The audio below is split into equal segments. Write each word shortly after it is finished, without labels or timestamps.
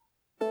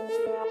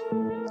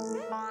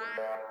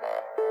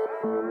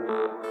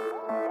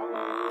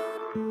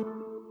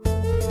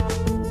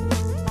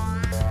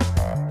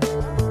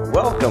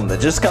Welcome to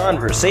Just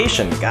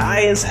Conversation,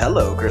 guys.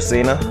 Hello,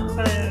 Christina.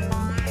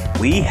 Hello.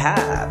 We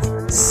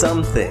have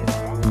something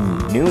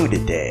new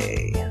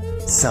today.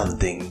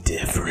 Something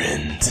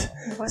different.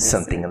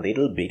 Something a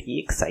little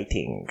bitty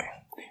exciting.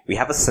 We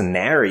have a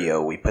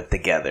scenario we put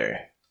together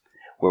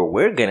where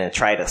we're going to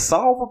try to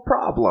solve a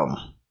problem.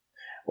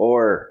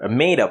 Or a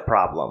made-up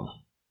problem.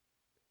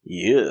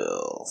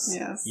 Yes.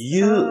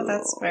 Oh,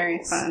 that's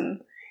very fun.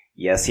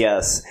 Yes.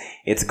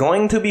 It's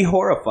going to be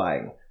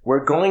horrifying.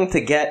 We're going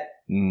to get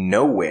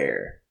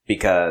nowhere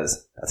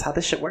because that's how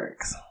this shit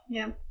works.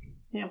 Yeah.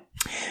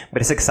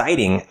 But it's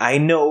exciting. I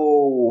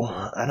know.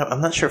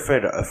 I'm not sure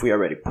if we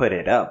already put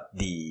it up.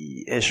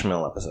 The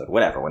Ishmael episode,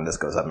 whatever. When this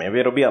goes up, maybe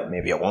it'll be up.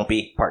 Maybe it won't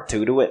be. Part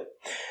 2 to it.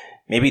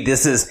 Maybe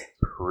this is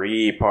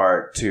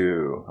pre-part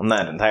 2. I'm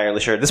not entirely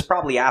sure. This is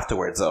probably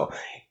afterwards, though.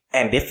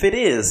 And if it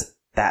is,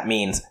 that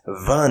means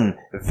one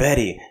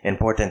very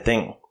important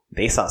thing.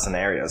 They saw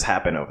scenarios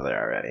happen over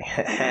there already,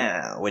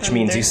 which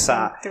means you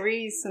saw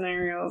 3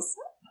 scenarios.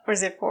 Or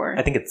is it 4?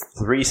 I think it's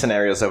 3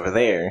 scenarios over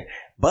there.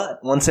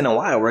 But once in a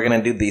while, we're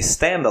going to do these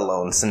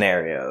standalone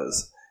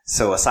scenarios.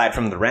 So aside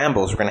from the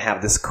rambles, we're going to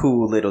have this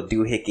cool little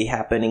doohickey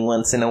happening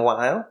once in a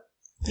while.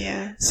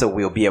 Yeah. So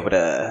we'll be able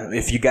to,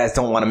 if you guys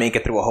don't want to make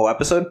it through a whole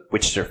episode,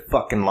 which they're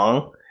fucking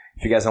long,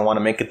 if you guys don't want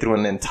to make it through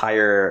an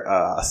entire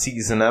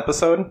season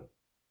episode,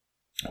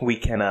 we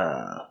can,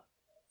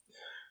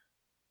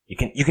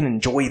 you can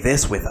enjoy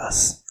this with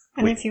us.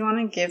 And if you want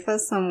to give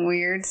us some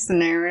weird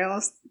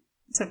scenarios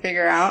to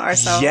figure out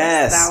ourselves,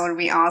 yes, that would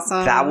be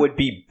awesome. That would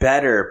be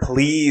better.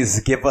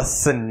 Please give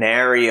us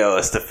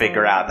scenarios to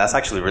figure out. That's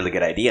actually a really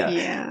good idea.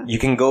 Yeah. You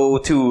can go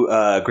to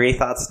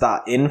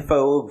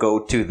greythoughts.info,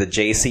 go to the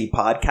JC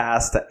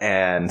podcast,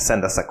 and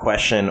send us a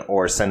question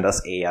or send us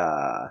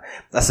a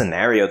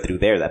scenario through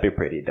there. That'd be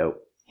pretty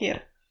dope. Yeah.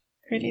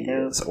 Pretty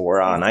dope.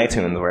 Or on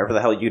iTunes, wherever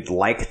the hell you'd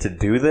like to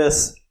do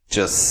this.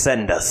 Just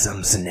send us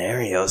some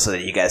scenarios so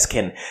that you guys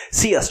can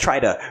see us try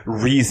to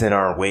reason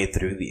our way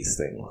through these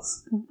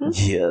things. Mm-hmm.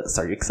 Yes.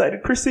 Are you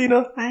excited,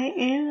 Christina? I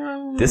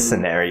am. This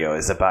scenario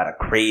is about a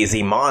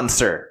crazy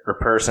monster or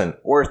person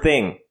or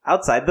thing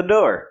outside the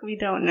door. We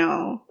don't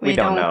know. We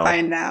don't know.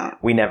 Find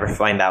out. We never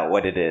find out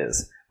what it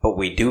is. But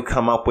we do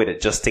come up with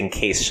it just in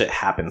case shit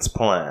happens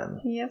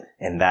plan. Yep.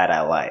 And that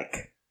I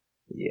like.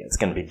 Yeah, it's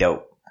going to be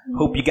dope. Mm-hmm.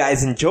 Hope you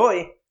guys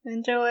enjoy.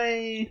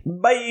 Enjoy.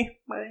 Bye.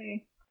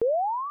 Bye.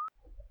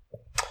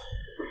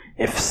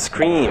 If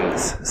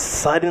screams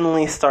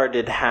suddenly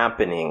started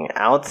happening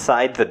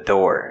outside the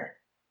door,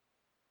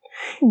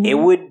 it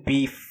would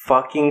be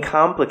fucking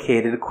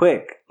complicated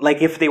quick.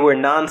 Like if they were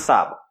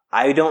nonstop,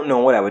 I don't know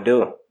what I would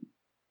do.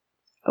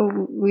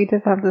 Oh, we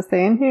just have to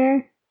stay in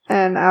here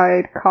and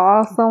I'd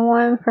call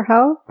someone for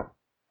help?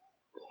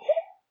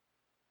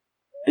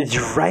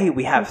 You're right,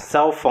 we have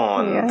cell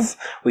phones.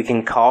 Yeah. We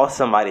can call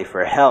somebody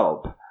for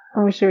help.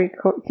 And we should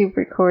keep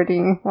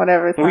recording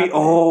whatever's happening.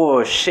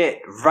 Oh,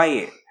 shit,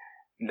 right.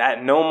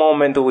 At no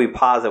moment do we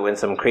pause it when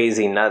some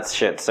crazy nuts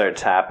shit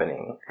starts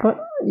happening.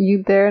 But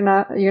you're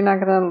not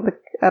gonna look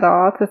at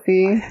all to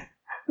see?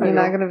 You're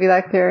not gonna be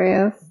that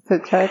curious to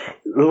check?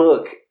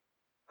 Look,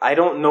 I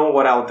don't know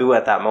what I'll do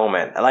at that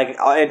moment. Like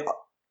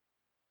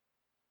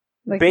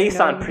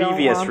based on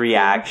previous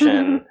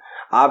reaction,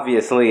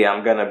 obviously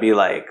I'm gonna be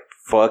like,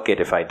 fuck it,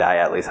 if I die,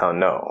 at least I'll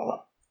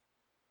know.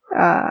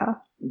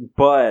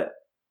 But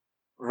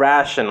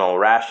rational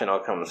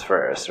comes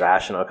first.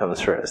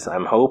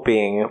 I'm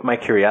hoping my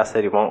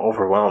curiosity won't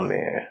overwhelm me.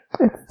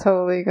 It's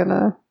totally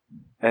gonna.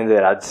 And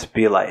then I'd just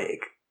be like,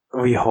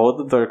 we hold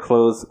the door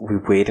closed, we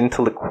wait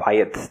until it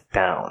quiets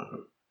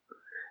down.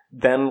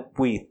 Then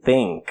we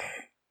think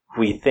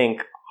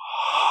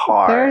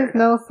hard. There's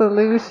no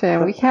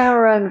solution. We can't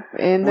run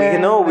in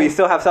there. We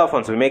still have cell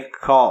phones. We make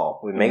a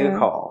call. A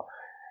call.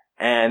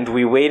 And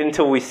we wait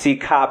until we see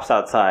cops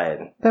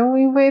outside. Then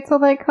we wait till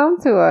they come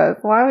to us.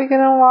 Why are we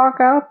gonna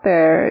walk out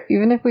there?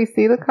 Even if we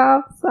see the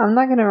cops, I'm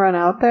not gonna run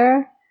out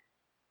there.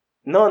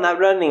 No, not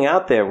running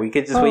out there. We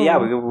could just wait. Yeah,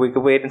 we could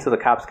wait until the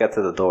cops get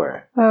to the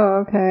door.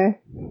 Oh, okay.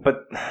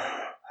 But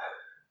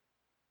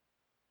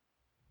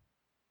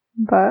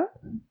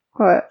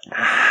what?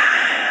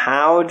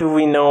 How do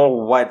we know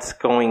what's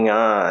going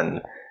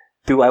on?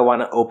 Do I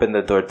want to open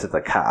the door to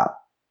the cop?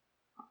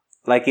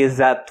 Like, is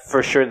that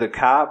for sure the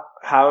cop?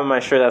 How am I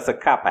sure that's a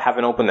cop? I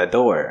haven't opened the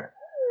door.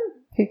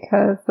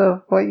 Because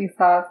of what you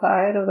saw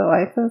outside of the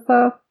lights and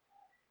stuff.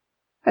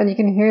 And you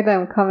can hear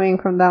them coming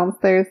from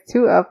downstairs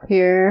to up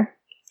here.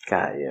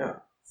 Got you.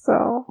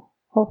 So,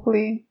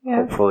 hopefully,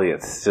 yeah. Hopefully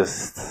it's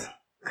just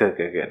good.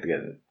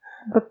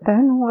 But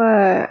then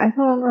what? I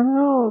don't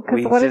know.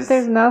 Because what if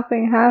there's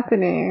nothing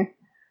happening?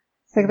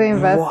 Like they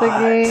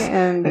investigate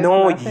and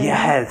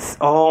yes.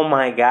 Oh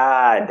my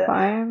god.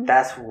 Fine.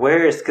 That's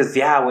worse. Because,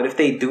 what if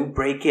they do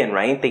break in,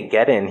 right? They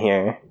get in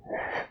here.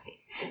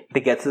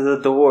 They get to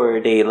the door.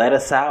 They let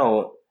us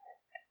out.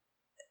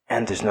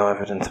 And there's no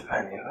evidence of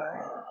anything.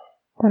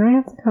 Then we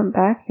have to come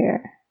back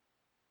here.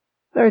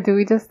 Or do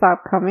we just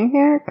stop coming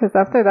here? Because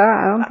after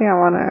that, I don't think I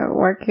want to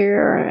work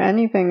here or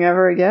anything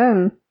ever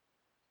again.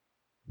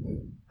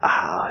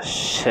 Oh,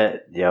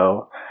 shit,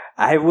 yo.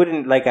 I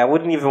wouldn't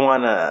even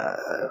want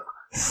to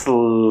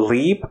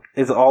sleep.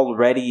 Is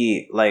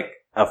already, like,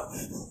 a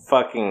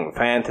fucking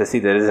fantasy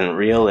that isn't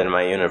real in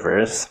my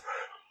universe.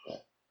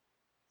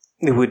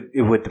 It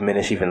would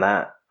diminish even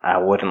that. I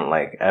wouldn't,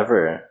 like,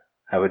 ever.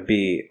 I would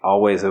be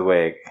always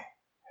awake.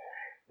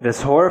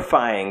 That's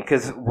horrifying,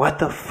 because what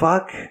the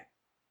fuck?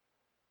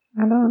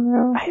 I don't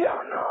know.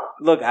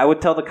 Look, I would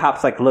tell the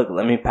cops, like, look,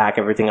 let me pack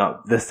everything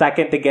up. The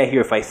second they get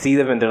here, if I see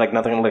them and they're like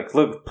nothing, I'm like,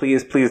 look,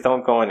 please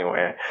don't go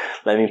anywhere.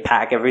 Let me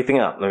pack everything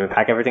up.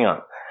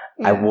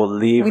 Yeah. I will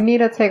leave. We need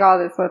to take all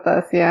this with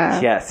us,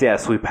 yeah.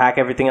 Yes. We pack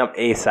everything up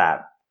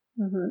ASAP.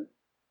 Mm-hmm.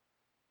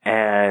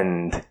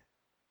 And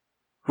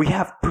we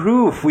have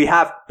proof.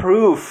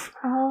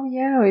 Oh,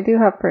 yeah, we do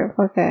have proof.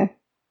 Okay.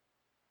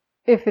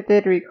 If it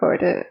did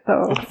record it,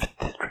 though.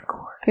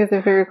 Because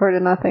if it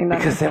recorded nothing, then...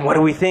 Because then what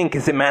do we think?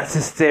 Is it mass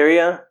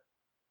hysteria?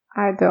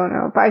 I don't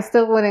know. But I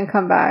still wouldn't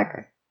come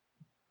back.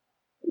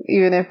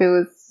 Even if it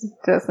was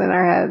just in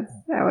our heads,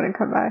 I wouldn't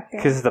come back.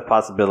 Because it's the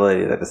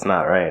possibility that it's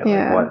not right.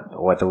 Yeah. Like,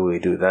 what do we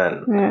do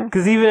then? Yeah.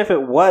 Because even if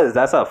it was,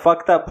 that's a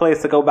fucked up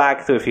place to go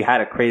back to if you had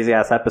a crazy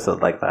ass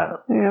episode like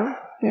that.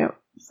 Yeah.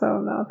 So,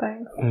 no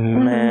thanks.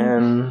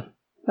 Man.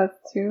 That's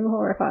too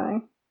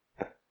horrifying.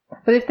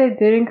 But if they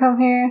didn't come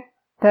here,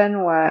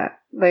 then what?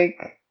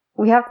 Like,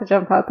 we have to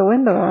jump out the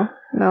window,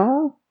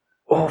 no?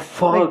 Oh,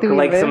 fuck.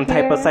 Like some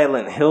type of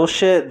Silent Hill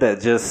shit that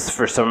just,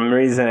 for some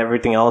reason,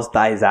 everything else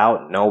dies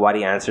out.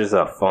 Nobody answers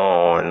the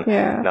phone.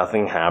 Yeah.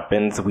 Nothing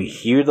happens. We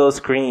hear those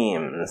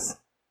screams.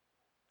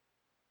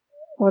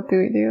 What do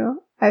we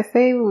do? I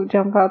say we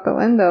jump out the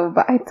window,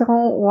 but I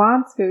don't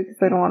want to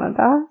because I don't want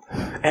to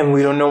die. And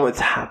we don't know what's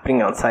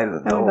happening outside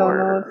the door. We don't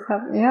know what's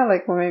happening. Yeah,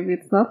 like, well, maybe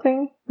it's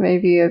nothing.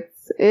 Maybe it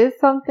is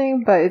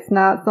something, but it's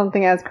not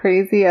something as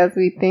crazy as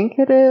we think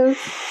it is.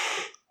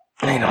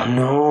 I don't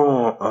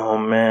know. Oh,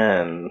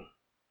 man.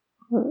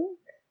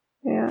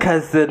 Yeah.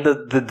 Because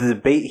the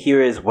debate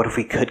here is, what if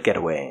we could get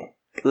away?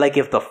 Like,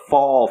 if the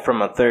fall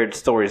from a third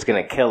story is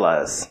going to kill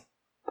us,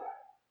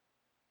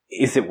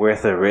 is it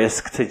worth the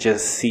risk to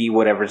just see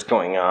whatever's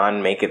going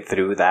on, make it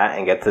through that,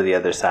 and get to the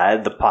other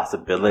side? The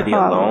possibility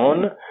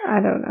alone?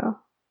 I don't know.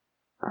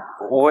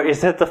 Or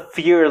is it the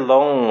fear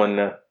alone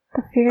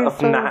of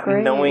so not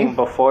knowing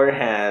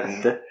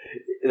beforehand?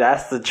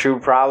 That's the true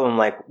problem.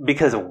 Like,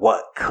 because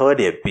what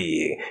could it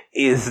be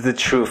is the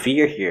true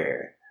fear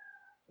here.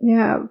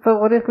 Yeah,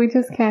 but what if we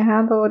just can't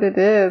handle what it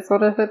is?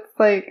 What if it's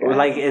like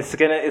it's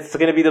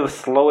gonna be the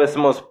slowest,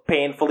 most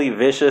painfully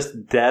vicious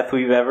death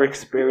we've ever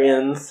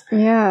experienced?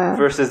 Yeah.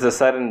 Versus the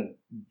sudden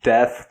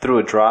death through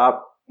a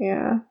drop.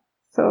 Yeah.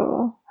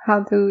 So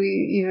how do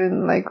we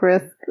even like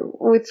risk?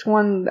 Which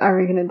one are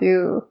we gonna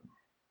do?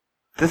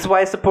 This is why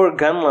I support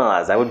gun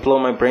laws. I would blow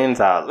my brains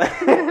out.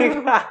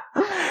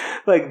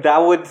 Like, that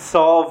would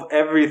solve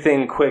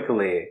everything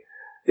quickly.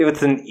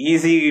 It's an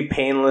easy,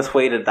 painless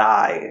way to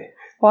die.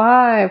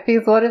 Why?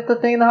 Because what if the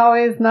thing in the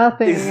hallway is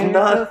nothing? It's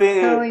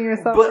nothing.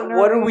 But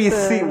what do we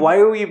see? Why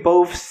are we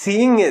both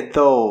seeing it,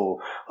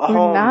 though?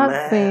 We're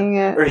not seeing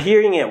it. We're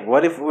hearing it.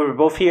 What if we're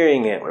both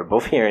hearing it?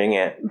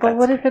 But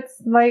what if it's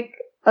like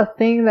a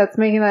thing that's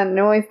making that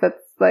noise that's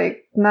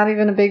like not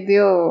even a big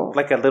deal?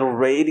 Like a little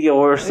radio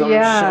or some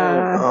shit?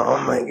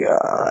 Oh my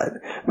god.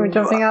 We're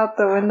jumping out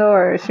the window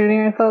or shooting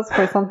ourselves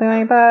for something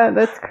like that?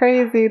 That's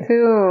crazy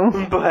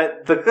too.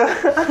 But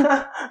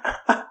the...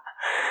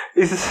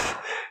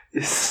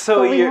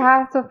 So we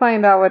have to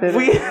find out what it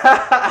is.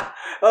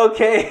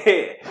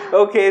 Okay,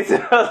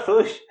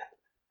 solution.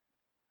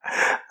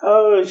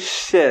 Oh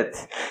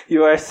shit.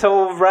 You are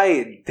so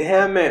right.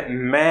 Damn it,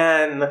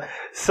 man.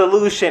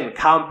 Solution.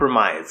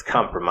 Compromise.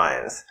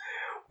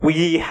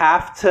 We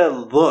have to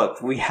look.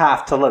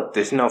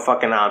 There's no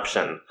fucking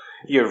option.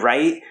 You're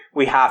right.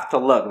 We have to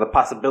look. The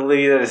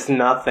possibility that it's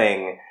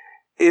nothing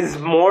is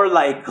more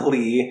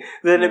likely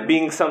than it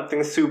being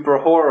something super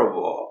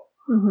horrible.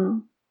 Mm-hmm.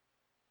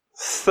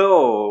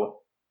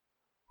 So,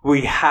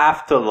 we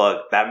have to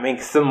look. That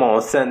makes the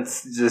most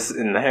sense just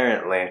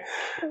inherently.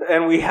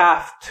 And we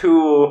have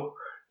to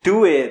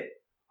do it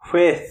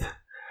with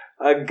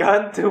a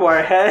gun to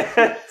our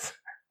heads.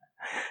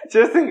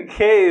 Just in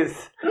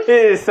case it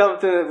is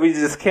something that we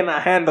just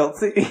cannot handle.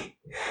 See?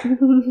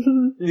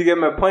 You get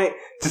my point?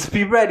 Just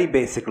be ready,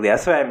 basically.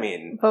 That's what I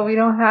mean. But we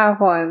don't have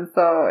one.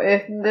 So,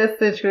 if in this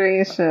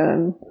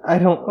situation... I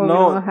don't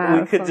know.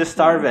 We could just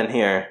starve in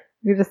here.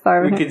 We just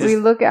starve. We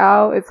look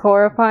out. It's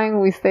horrifying.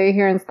 We stay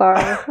here and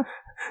starve.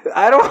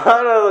 I don't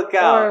want to look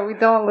out. Or we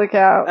don't look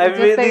out. We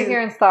just stay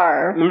here and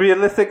starve.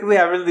 Realistically,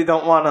 I really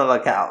don't want to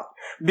look out.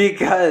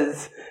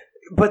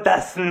 But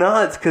that's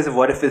nuts. Because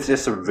what if it's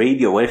just a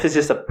radio? What if it's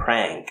just a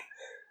prank?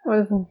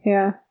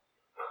 Yeah.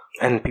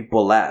 And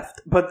people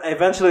left. But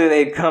eventually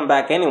they'd come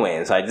back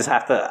anyway. So I just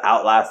have to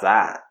outlast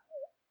that.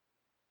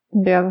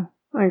 Yeah.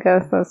 I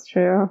guess that's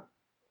true.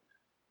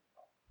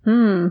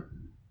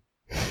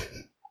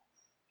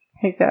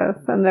 I guess.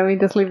 And then we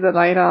just leave the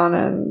light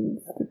on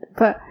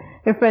but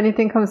if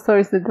anything comes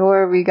towards the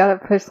door, we gotta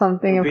push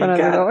something in front of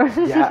the door.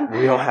 Yeah,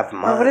 we don't have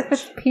much. What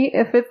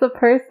if it's a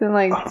person?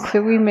 Like,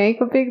 should we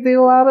make a big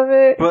deal out of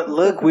it? But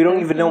look, we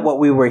don't even know what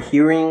we were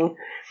hearing.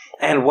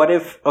 And what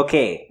if,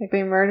 okay. Like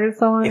they murdered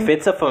someone? If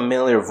it's a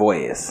familiar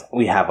voice,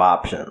 we have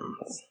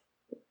options.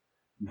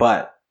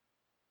 But.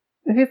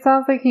 If it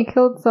sounds like he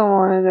killed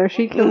someone or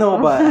she killed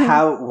someone.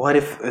 No, but what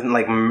if,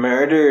 like,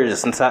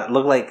 murders and stuff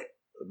look like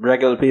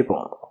regular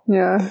people?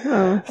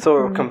 Yeah. So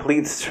a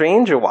complete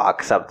stranger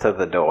walks up to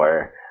the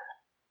door.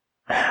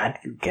 How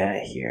did you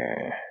get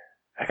here?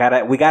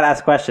 We gotta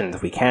ask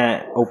questions. We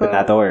can't open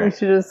that door. We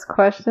should just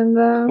question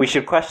them? We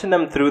should question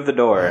them through the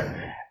door.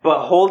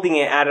 But holding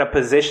it at a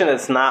position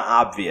that's not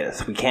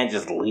obvious. We can't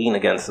just lean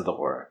against the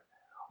door.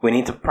 We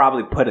need to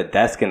probably put a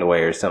desk in the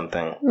way or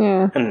something.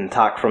 Yeah. And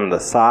talk from the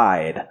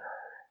side.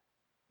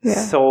 Yeah.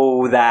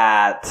 So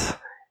that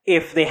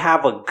if they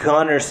have a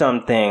gun or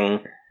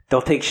something,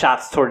 they'll take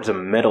shots towards the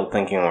middle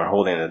thinking we're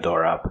holding the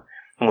door up.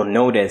 And we'll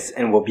notice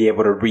and we'll be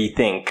able to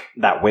rethink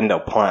that window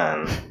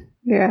plan.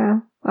 Yeah.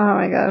 Oh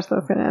my gosh,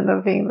 that's going to end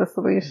up being the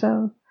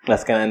solution.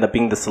 That's going to end up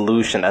being the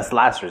solution. That's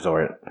last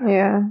resort.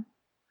 Yeah.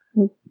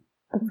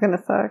 That's going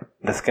to suck.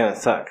 That's going to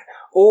suck.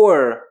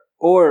 Or,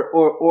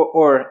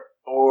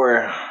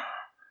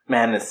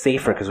 man, it's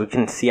safer because we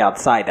can see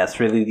outside. That's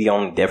really the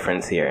only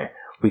difference here.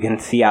 We can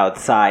see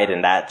outside,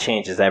 and that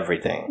changes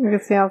everything. We can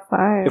see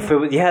outside.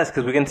 Yes,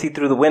 because we can see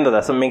through the window.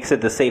 That's what makes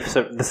it the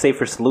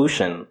safer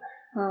solution.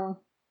 Oh.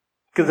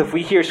 Because if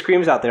we hear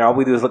screams out there, all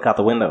we do is look out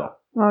the window.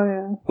 Oh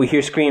yeah. We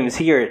hear screams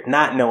here,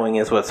 not knowing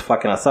is what's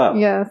fucking us up.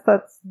 Yes,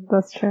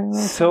 that's true.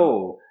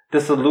 So the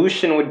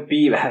solution would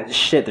be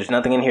shit. There's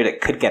nothing in here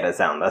that could get us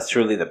down. That's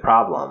truly the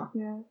problem.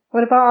 Yeah.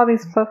 What about all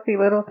these fluffy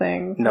little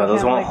things? No,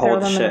 those won't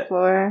hold shit.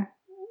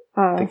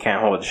 Oh. They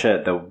can't hold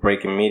shit. They'll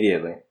break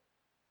immediately.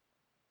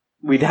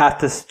 We'd have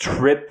to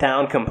strip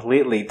down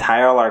completely,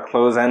 tie all our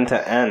clothes end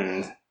to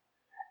end,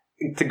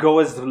 to go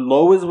as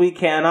low as we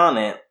can on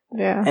it,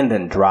 yeah, and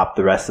then drop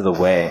the rest of the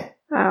way.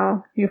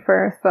 Oh, you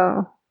first,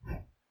 though.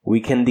 We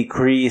can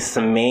decrease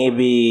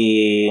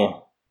maybe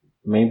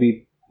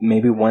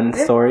one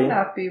story.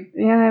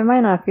 It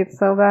might not be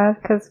so bad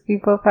because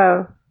we both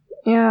have,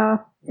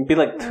 It'd be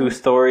like 2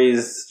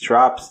 stories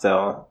drop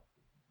still.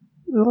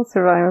 We'll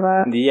survive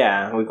that.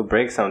 Yeah, we could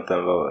break something,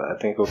 but I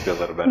think we'll feel a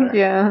little better.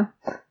 Yeah.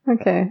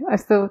 Okay. I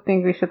still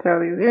think we should throw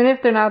these. Even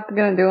if they're not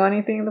going to do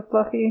anything, the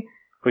fluffy.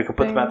 We could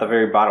put them at the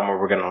very bottom where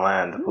we're going to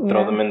land. We'll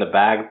throw them in the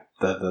bag,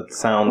 the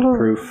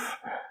soundproof.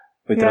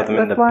 We throw them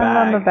in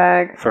the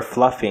bag for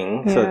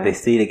fluffing so that they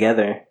stay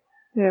together.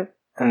 Yep.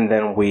 And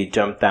then we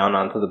jump down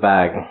onto the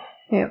bag.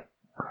 Yep.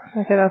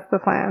 Okay, that's the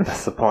plan.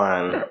 That's the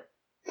plan.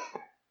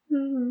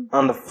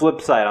 On the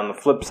flip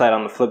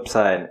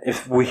side,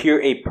 if we hear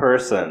a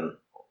person,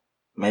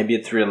 maybe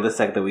it's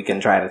realistic that we can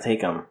try to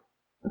take them.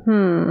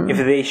 If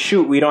they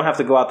shoot, we don't have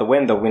to go out the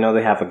window. We know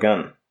they have a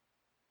gun.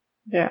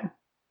 Yeah.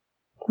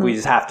 We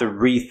just have to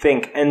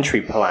rethink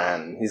entry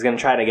plan. He's going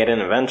to try to get in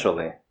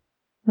eventually.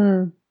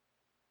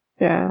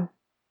 Yeah.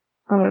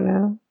 I don't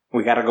know.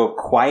 We got to go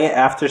quiet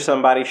after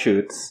somebody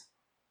shoots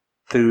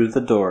through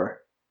the door.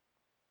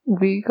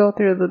 We go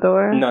through the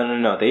door?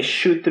 No. They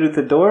shoot through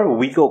the door.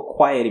 We go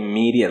quiet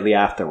immediately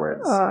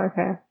afterwards. Oh,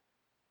 okay.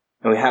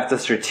 And we have to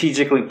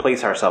strategically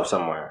place ourselves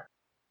somewhere.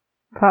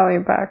 Probably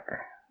back.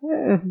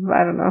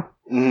 I don't know.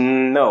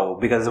 No,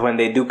 because when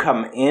they do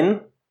come in...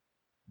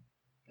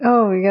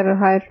 Oh, we gotta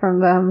hide from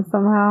them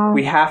somehow.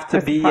 We have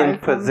to be in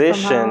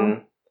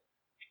position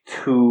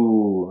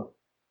to...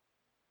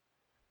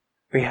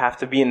 We have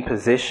to be in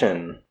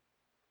position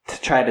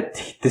to try to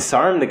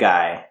disarm the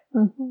guy.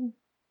 Mm-hmm.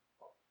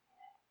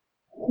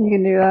 You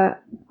can do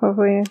that,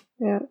 hopefully,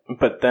 yeah.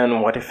 But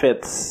then what if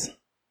it's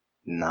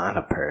not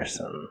a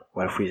person?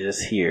 What if we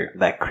just hear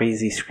that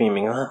crazy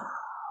screaming,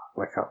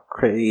 like how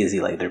crazy,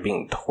 like they're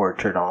being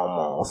tortured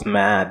almost,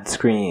 mad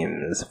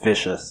screams,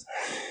 vicious,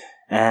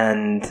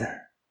 and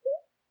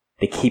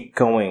they keep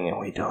going and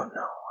we don't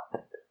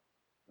know.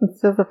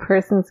 It's just a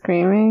person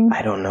screaming?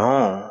 I don't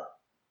know.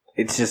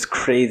 It's just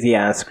crazy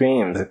ass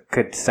screams. It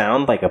could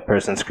sound like a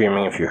person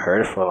screaming if you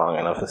heard it for long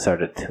enough and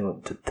started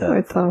to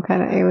like some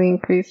kind of alien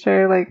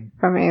creature, like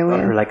from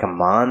Alien. Or like a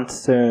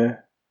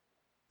monster.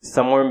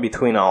 Somewhere in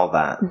between all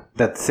that.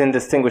 That's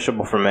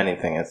indistinguishable from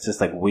anything. It's just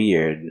like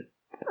weird.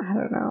 I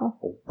don't know.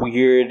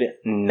 Weird,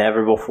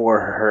 never before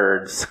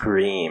heard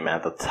scream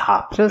at the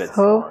top of its Just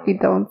hope lungs. we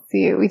don't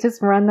see it. We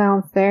just run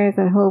downstairs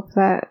and hope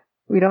that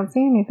we don't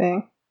see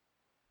anything.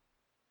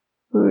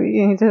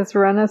 We just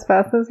run as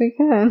fast as we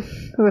can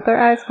with our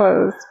eyes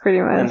closed,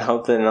 pretty much. And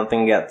hope that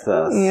nothing gets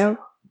us. Yep.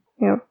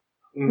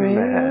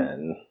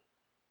 Man.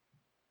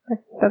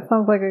 That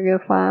sounds like a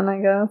good plan, I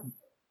guess.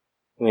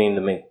 We need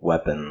to make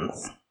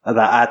weapons.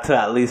 To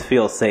at least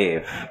feel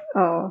safe.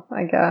 Oh,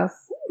 I guess.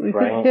 We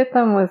Right. could hit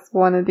them with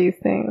one of these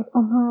things.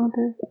 Oh no,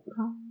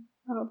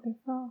 I don't think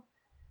so.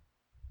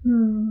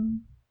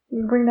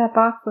 We bring that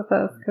box with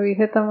us. Can we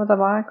hit them with a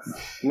box?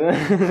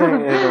 With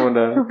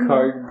a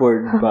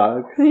cardboard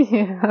box.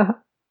 Yeah.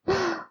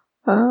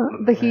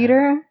 The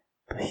heater?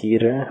 The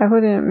heater? I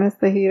wouldn't miss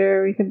the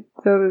heater. We could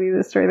totally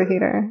destroy the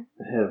heater.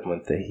 Hit him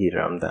with the heater,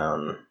 I'm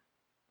down.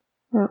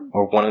 Yep.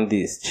 Or one of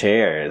these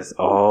chairs.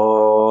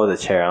 Oh, the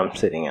chair I'm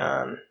sitting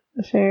on.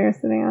 The chair you're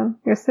sitting on.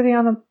 You're sitting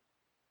on a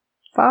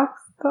box,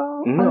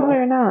 though? No. Oh,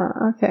 you're not.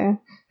 Okay.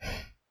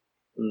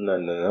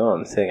 No.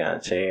 I'm sitting on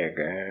a chair,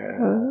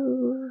 girl.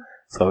 Ooh.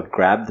 So I would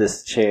grab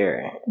this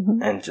chair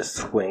and just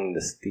swing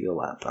the steel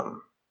at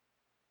them.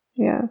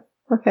 Yeah.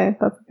 Okay,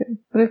 that's good.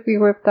 What if we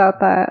whipped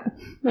out that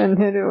and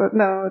hit it with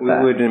that?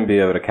 We wouldn't be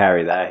able to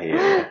carry that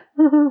here.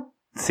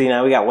 See,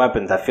 now we got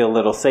weapons. I feel a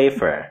little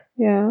safer.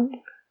 Yeah.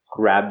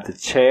 Grab the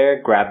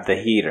chair, grab the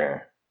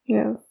heater.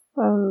 Yeah.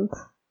 And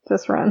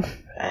just run.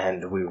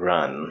 And we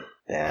run.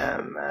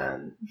 Damn,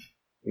 man.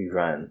 We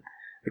run.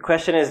 The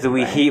question is, do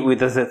we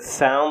does it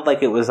sound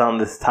like it was on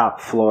this top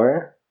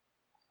floor?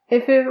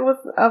 If it was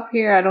up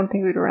here, I don't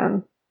think we'd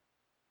run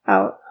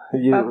out.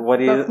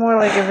 That's more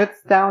like if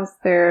it's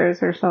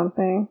downstairs or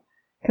something.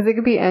 Because it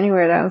could be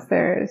anywhere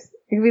downstairs.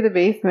 It could be the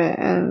basement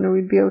and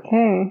we'd be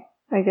okay,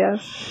 I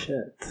guess.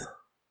 Shit.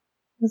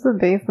 This is a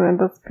basement.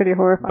 That's pretty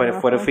horrifying.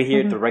 But what if we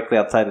hear it directly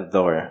outside the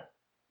door?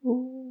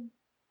 Ooh.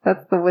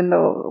 That's the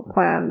window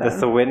plan, then.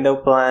 That's the window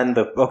plan.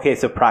 Okay,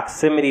 so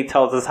proximity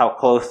tells us how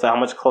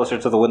much closer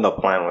to the window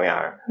plan we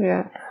are.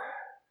 Yeah.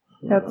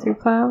 Got 2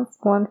 plans.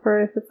 One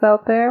for if it's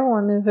out there,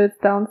 one if it's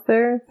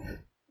downstairs.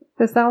 If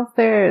it's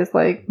downstairs,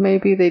 like,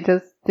 maybe they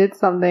just did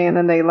something and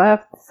then they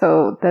left,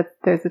 so that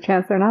there's a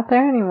chance they're not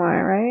there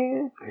anymore,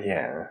 right?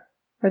 Yeah.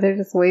 Or they're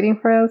just waiting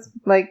for us.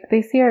 Like,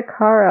 they see our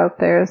car out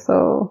there,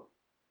 so...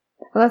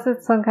 Unless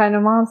it's some kind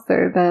of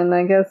monster, then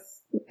I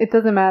guess it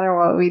doesn't matter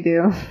what we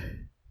do.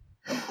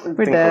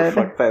 We're dead.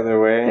 We're fucked either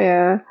way.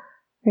 Yeah.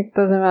 It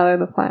doesn't matter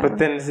the plan. But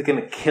then is it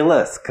gonna kill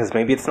us? Because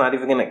maybe it's not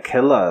even gonna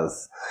kill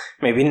us.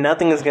 Maybe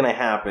nothing is gonna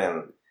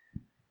happen.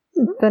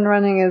 Then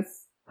running is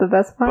the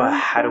best plan? But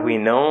how do we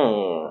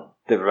know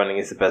that running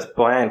is the best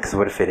plan? Because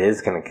what if it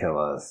is gonna kill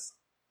us?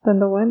 Then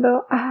the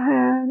window?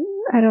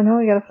 I don't know.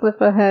 You gotta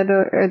flip ahead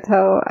or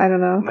tell. I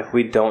don't know. Like,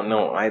 we don't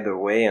know either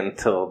way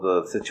until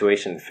the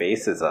situation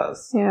faces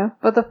us. Yeah.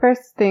 But the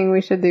first thing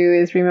we should do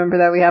is remember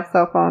that we have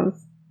cell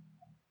phones.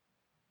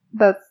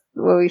 That's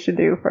what we should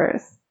do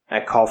first. I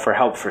call for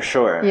help for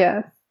sure.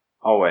 Yes.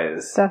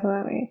 Always.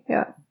 Definitely.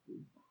 Yeah.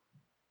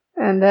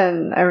 And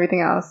then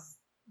everything else.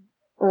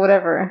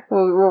 Whatever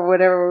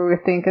we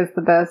think is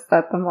the best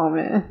at the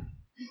moment.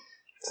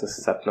 So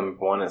step number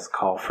 1 is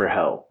call for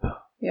help.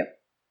 Yep.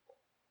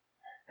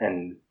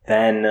 And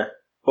then,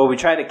 we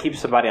try to keep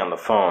somebody on the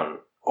phone.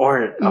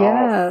 Or,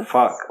 yes.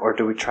 Or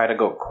do we try to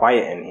go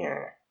quiet in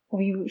here?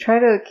 We try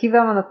to keep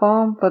them on the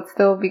phone, but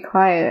still be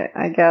quiet,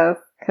 I guess.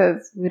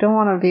 Because we don't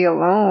want to be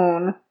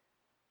alone.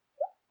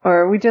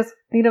 Or we just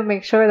need to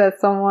make sure that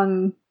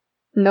someone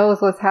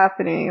knows what's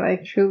happening.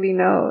 Like, truly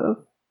knows.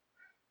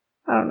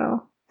 I don't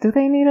know. Do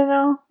they need to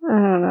know?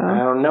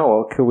 I don't know.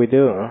 What could we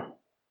do?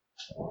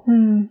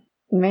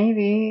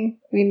 Maybe.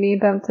 We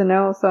need them to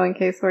know, so in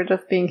case we're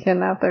just being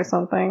kidnapped or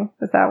something.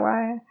 Is that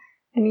why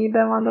I need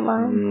them on the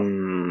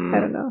line? I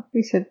don't know.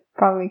 We should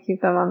probably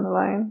keep them on the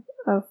line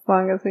as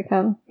long as we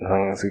can. As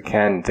long as we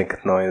can.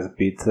 Think noise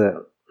beats it.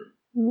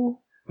 Yeah.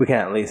 We can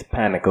at least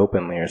panic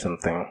openly or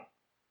something.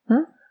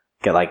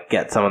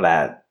 Get some of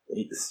that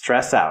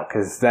stress out,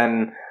 because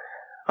then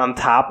on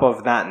top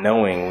of not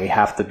knowing, we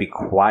have to be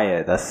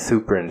quiet. That's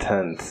super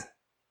intense.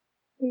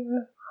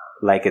 Yeah.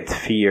 Like it's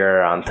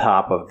fear on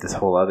top of this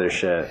whole other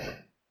shit.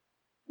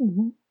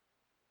 Mm-hmm.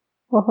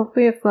 Well,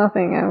 hopefully it's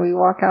nothing, and we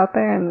walk out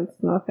there and it's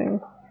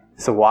nothing.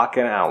 So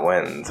walking out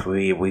wins.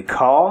 We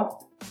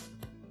call,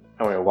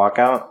 and we walk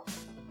out.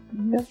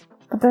 Yep.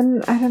 But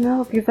then, I don't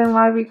know, because then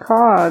why we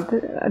call? We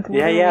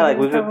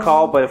could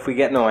call, but if we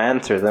get no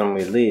answer, then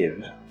we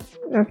leave.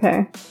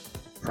 Okay.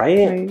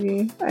 Right?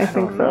 Maybe. I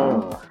think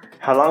so.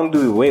 How long do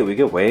we wait? We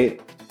could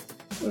wait.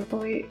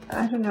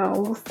 I don't know.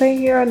 We'll stay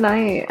here at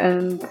night,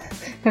 and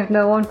if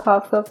no one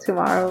pops up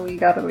tomorrow, we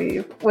gotta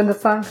leave. When the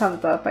sun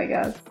comes up, I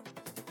guess.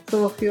 So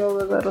we'll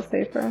feel a little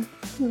safer.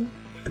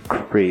 The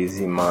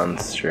crazy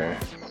monster.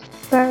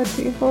 That would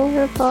be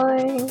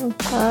horrifying.